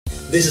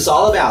This is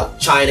all about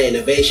China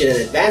innovation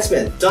and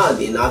advancement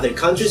done in other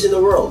countries in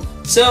the world.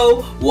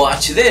 So,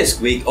 watch this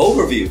quick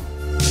overview.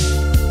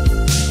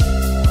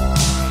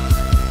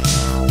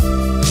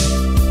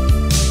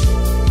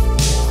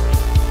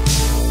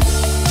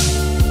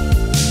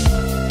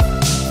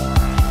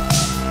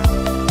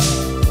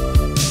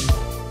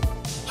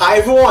 Hi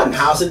everyone,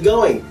 how's it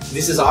going?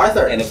 This is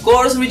Arthur. And of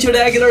course, Richard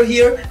Aguilar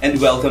here, and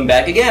welcome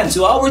back again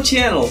to our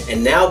channel.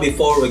 And now,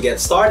 before we get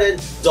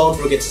started, don't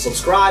forget to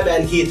subscribe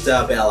and hit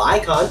the bell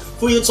icon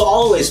for you to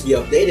always be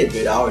updated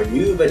with our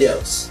new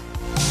videos.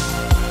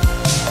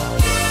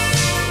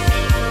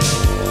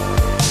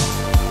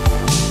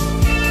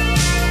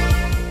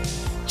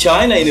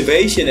 China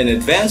innovation and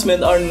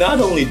advancement are not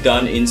only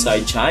done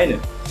inside China,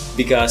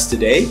 because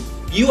today,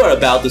 you are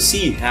about to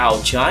see how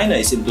China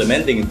is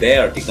implementing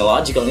their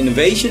technological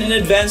innovation and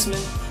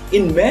advancement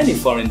in many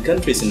foreign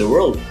countries in the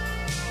world.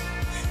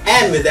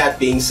 And with that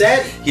being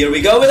said, here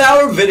we go with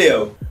our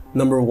video.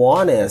 Number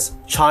 1 is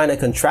China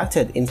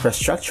contracted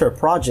infrastructure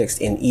projects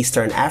in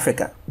Eastern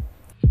Africa.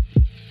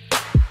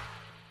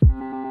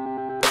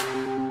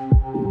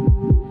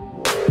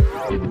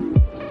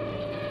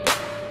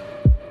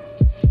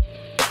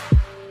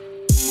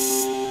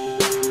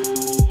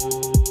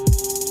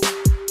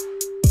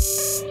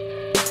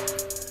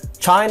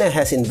 China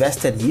has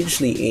invested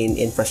hugely in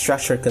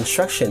infrastructure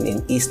construction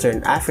in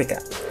Eastern Africa.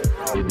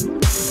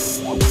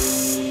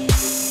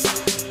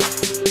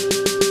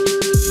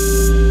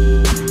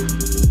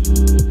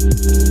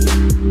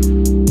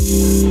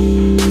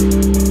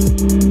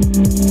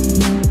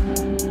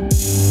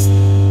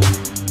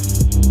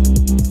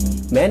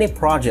 Many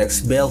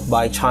projects built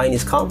by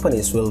Chinese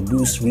companies will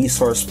boost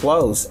resource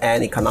flows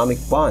and economic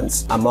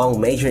bonds among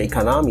major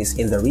economies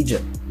in the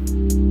region.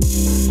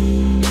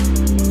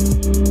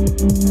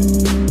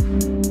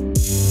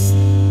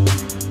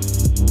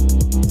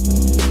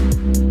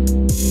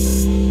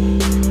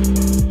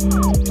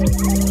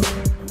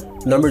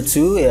 Number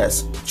 2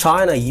 is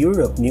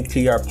China-Europe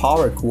nuclear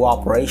power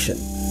cooperation.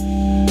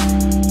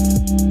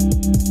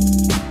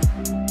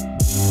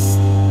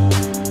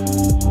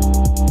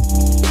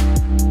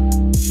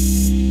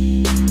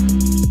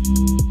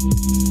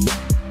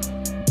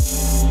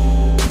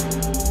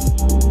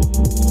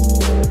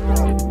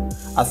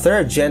 A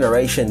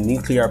third-generation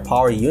nuclear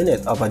power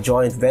unit of a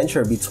joint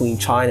venture between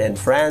China and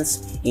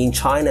France in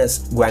China's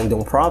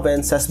Guangdong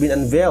province has been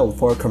unveiled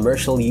for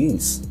commercial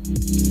use.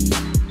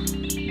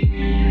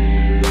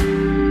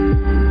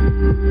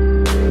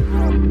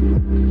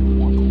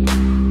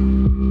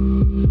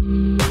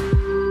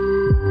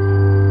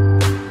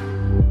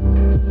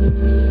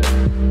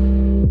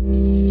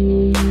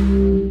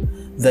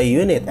 The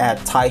unit at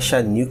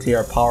Taishan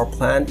Nuclear Power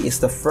Plant is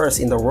the first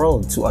in the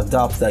world to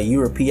adopt the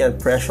European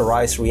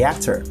pressurized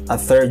reactor, a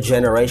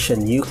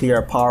third-generation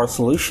nuclear power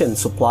solution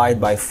supplied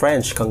by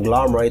French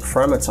conglomerate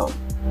Framatome.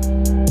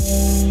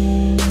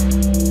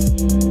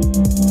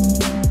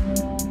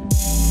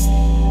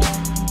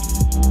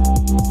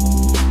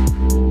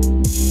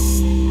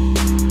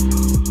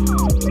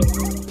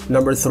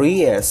 Number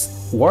 3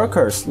 is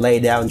workers lay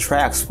down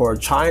tracks for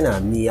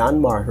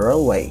China-Myanmar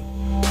railway.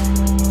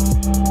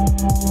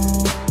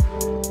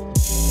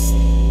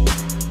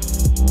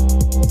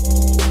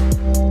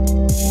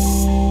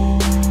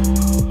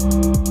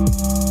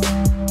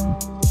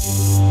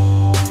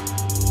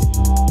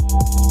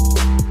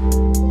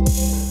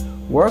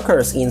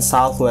 Workers in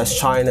southwest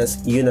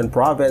China's Yunnan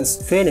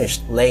province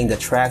finished laying the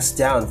tracks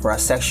down for a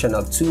section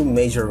of 2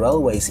 major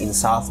railways in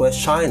southwest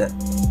China.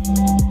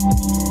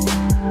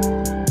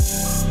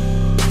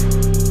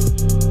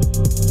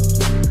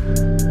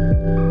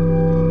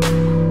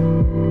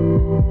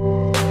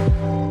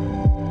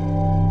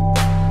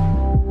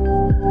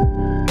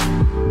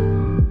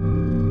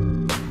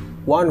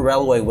 One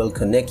railway will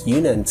connect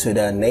Yunnan to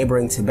the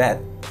neighboring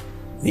Tibet.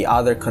 The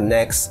other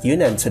connects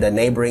Yunnan to the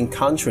neighboring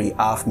country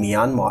of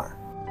Myanmar.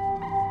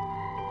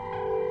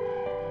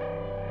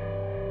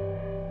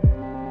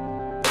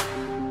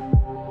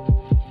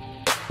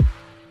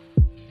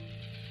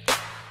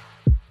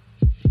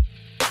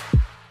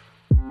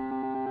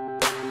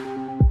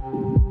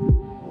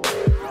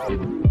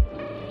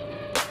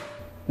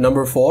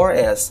 Number 4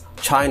 is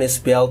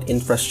Chinese-built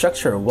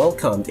infrastructure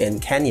welcomed in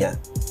Kenya.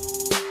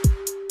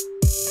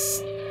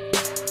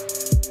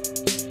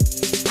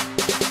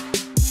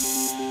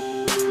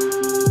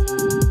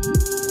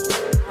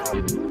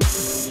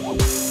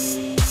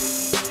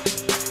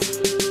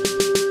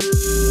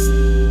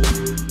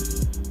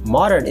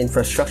 Modern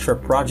infrastructure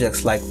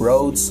projects like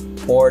roads,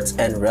 ports,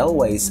 and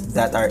railways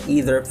that are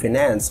either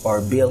financed or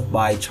built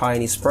by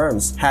Chinese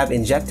firms have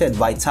injected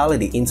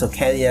vitality into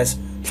Kenya's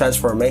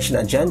transformation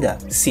agenda,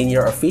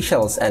 senior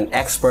officials and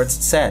experts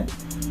said.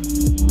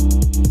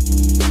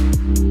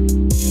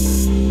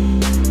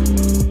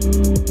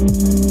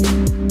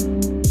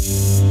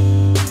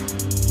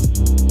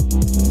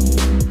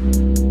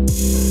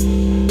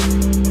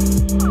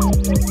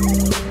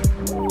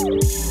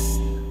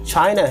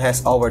 China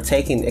has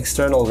overtaken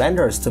external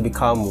lenders to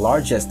become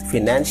largest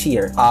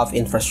financier of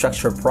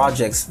infrastructure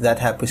projects that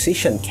have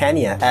positioned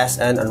Kenya as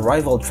an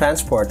unrivaled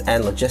transport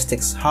and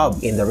logistics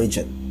hub in the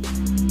region.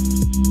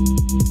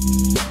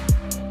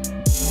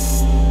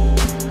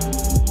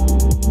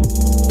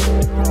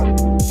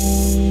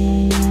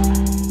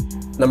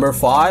 Number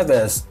 5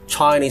 is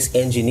Chinese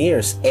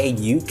engineers aid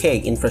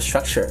UK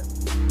infrastructure.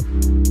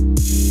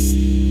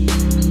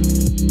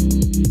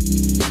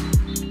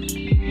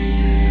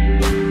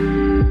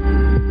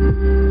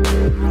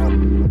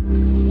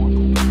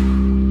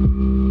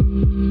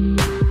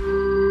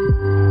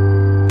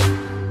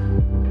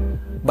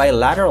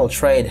 Bilateral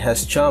trade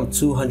has jumped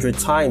 200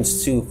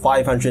 times to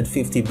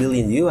 550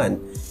 billion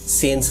yuan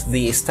since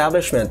the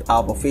establishment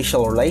of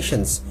official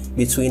relations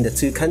between the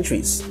two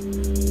countries.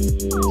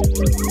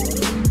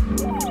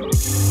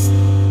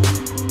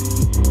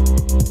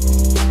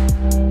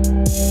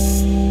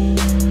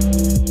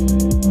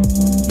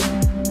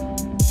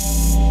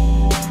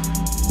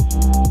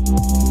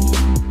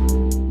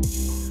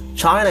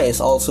 China is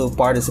also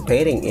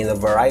participating in a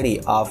variety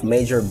of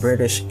major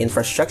British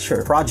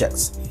infrastructure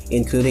projects,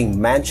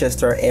 including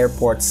Manchester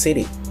Airport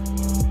City.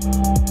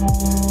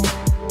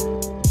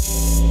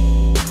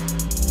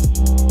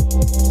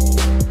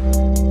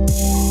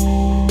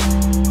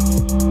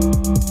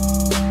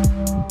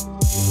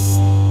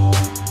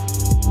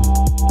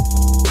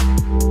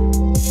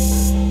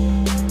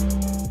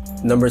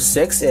 Number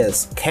 6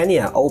 is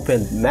Kenya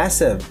opened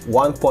massive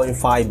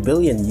 $1.5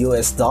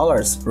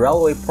 billion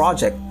railway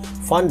project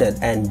funded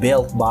and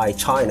built by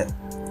China.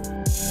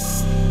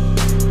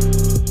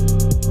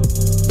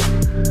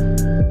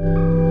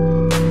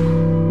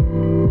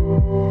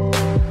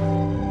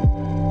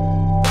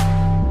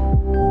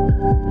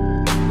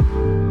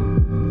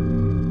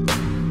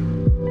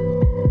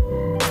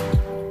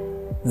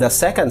 The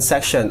second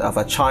section of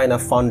a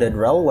China-funded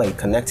railway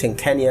connecting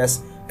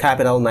Kenya's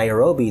capital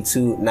Nairobi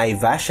to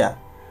Naivasha,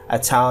 a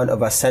town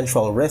of a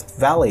central Rift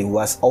Valley,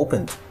 was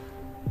opened.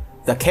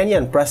 The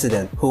Kenyan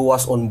president, who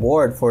was on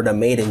board for the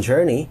maiden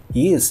journey,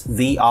 used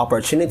the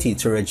opportunity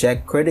to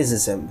reject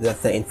criticism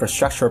that the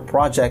infrastructure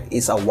project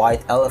is a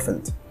white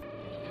elephant.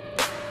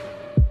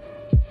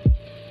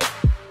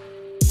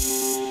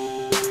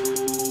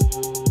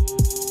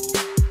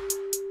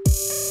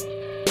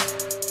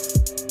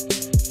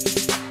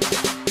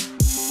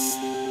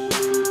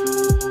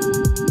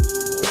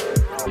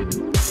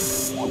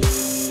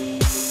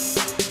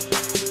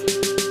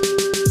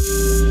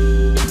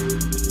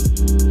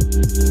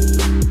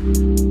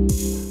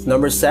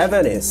 Number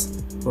 7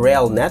 is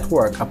rail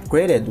network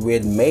upgraded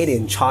with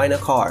made-in-China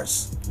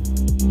cars.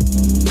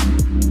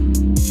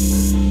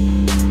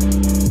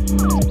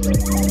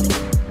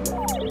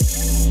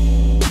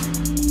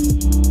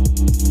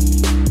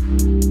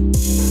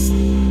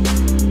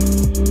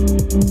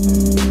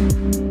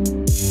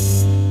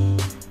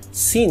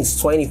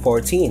 Since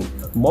 2014,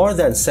 more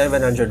than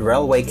 700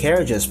 railway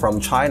carriages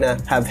from China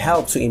have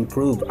helped to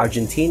improve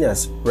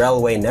Argentina's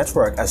railway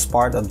network as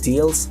part of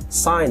deals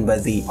signed by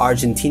the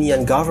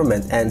Argentinian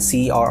government and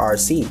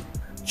CRRC,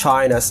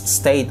 China's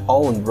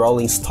state-owned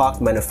rolling stock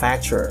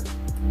manufacturer.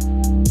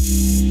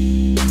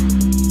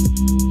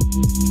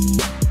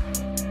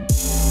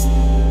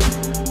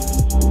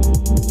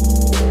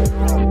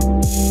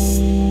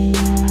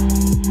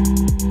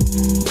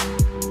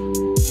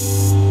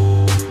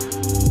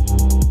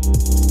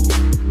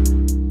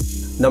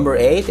 Number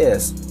 8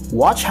 is,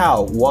 watch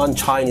how one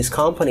Chinese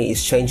company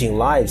is changing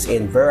lives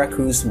in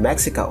Veracruz,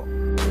 Mexico.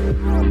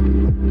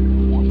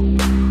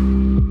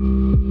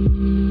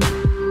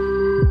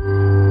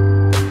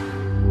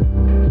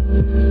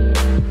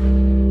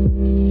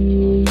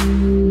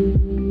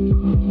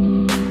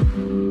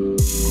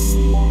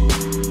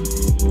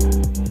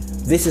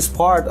 This is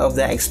part of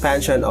the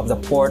expansion of the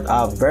port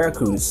of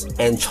Veracruz,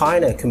 and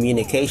China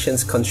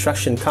Communications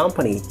Construction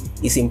Company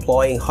is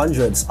employing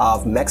hundreds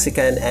of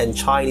Mexican and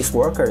Chinese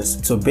workers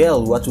to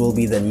build what will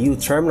be the new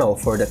terminal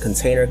for the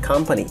container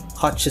company,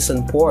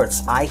 Hutchison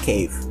Ports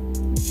iCave.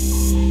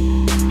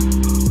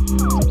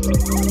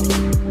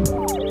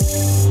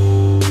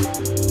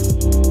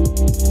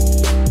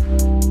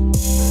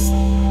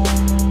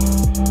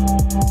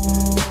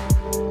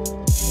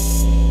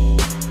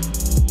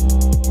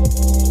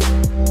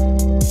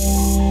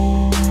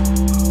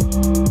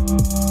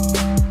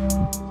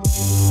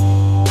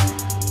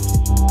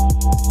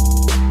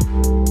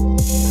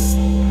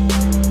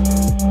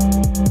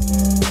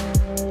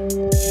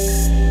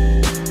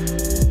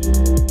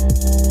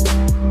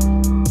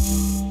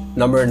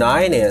 Number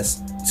 9 is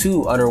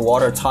 2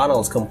 underwater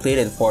tunnels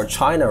completed for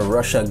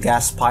China-Russia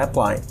gas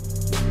pipeline.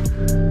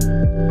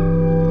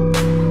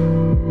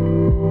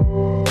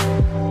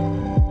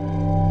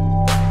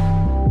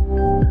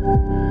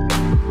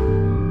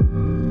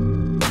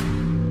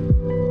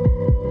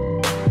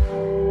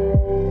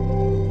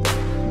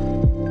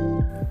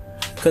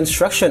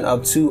 Construction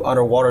of 2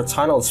 underwater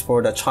tunnels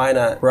for the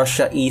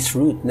China-Russia East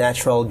Route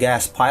natural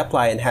gas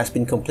pipeline has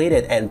been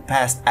completed and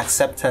passed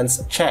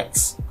acceptance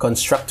checks,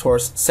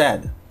 constructors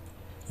said.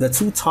 The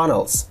two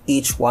tunnels,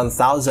 each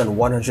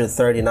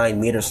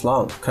 1,139 meters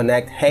long,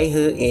 connect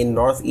Heihe in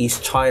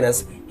northeast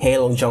China's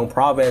Heilongjiang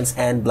province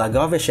and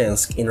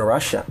Blagoveshchensk in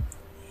Russia.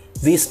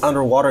 This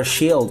underwater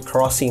shield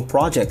crossing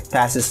project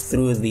passes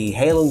through the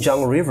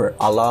Heilongjiang River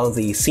along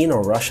the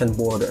Sino-Russian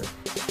border.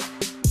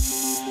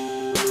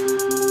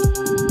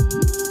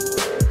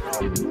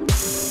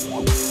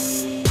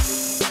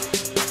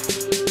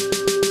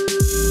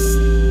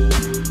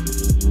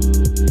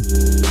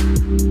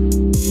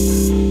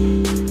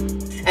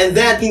 And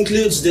that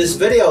concludes this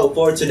video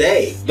for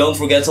today. Don't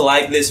forget to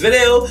like this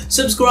video,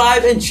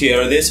 subscribe, and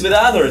share this with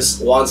others.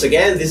 Once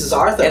again, this is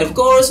Arthur. And of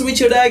course,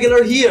 Richard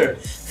Aguilar here.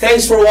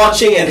 Thanks for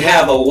watching and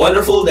have a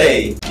wonderful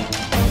day.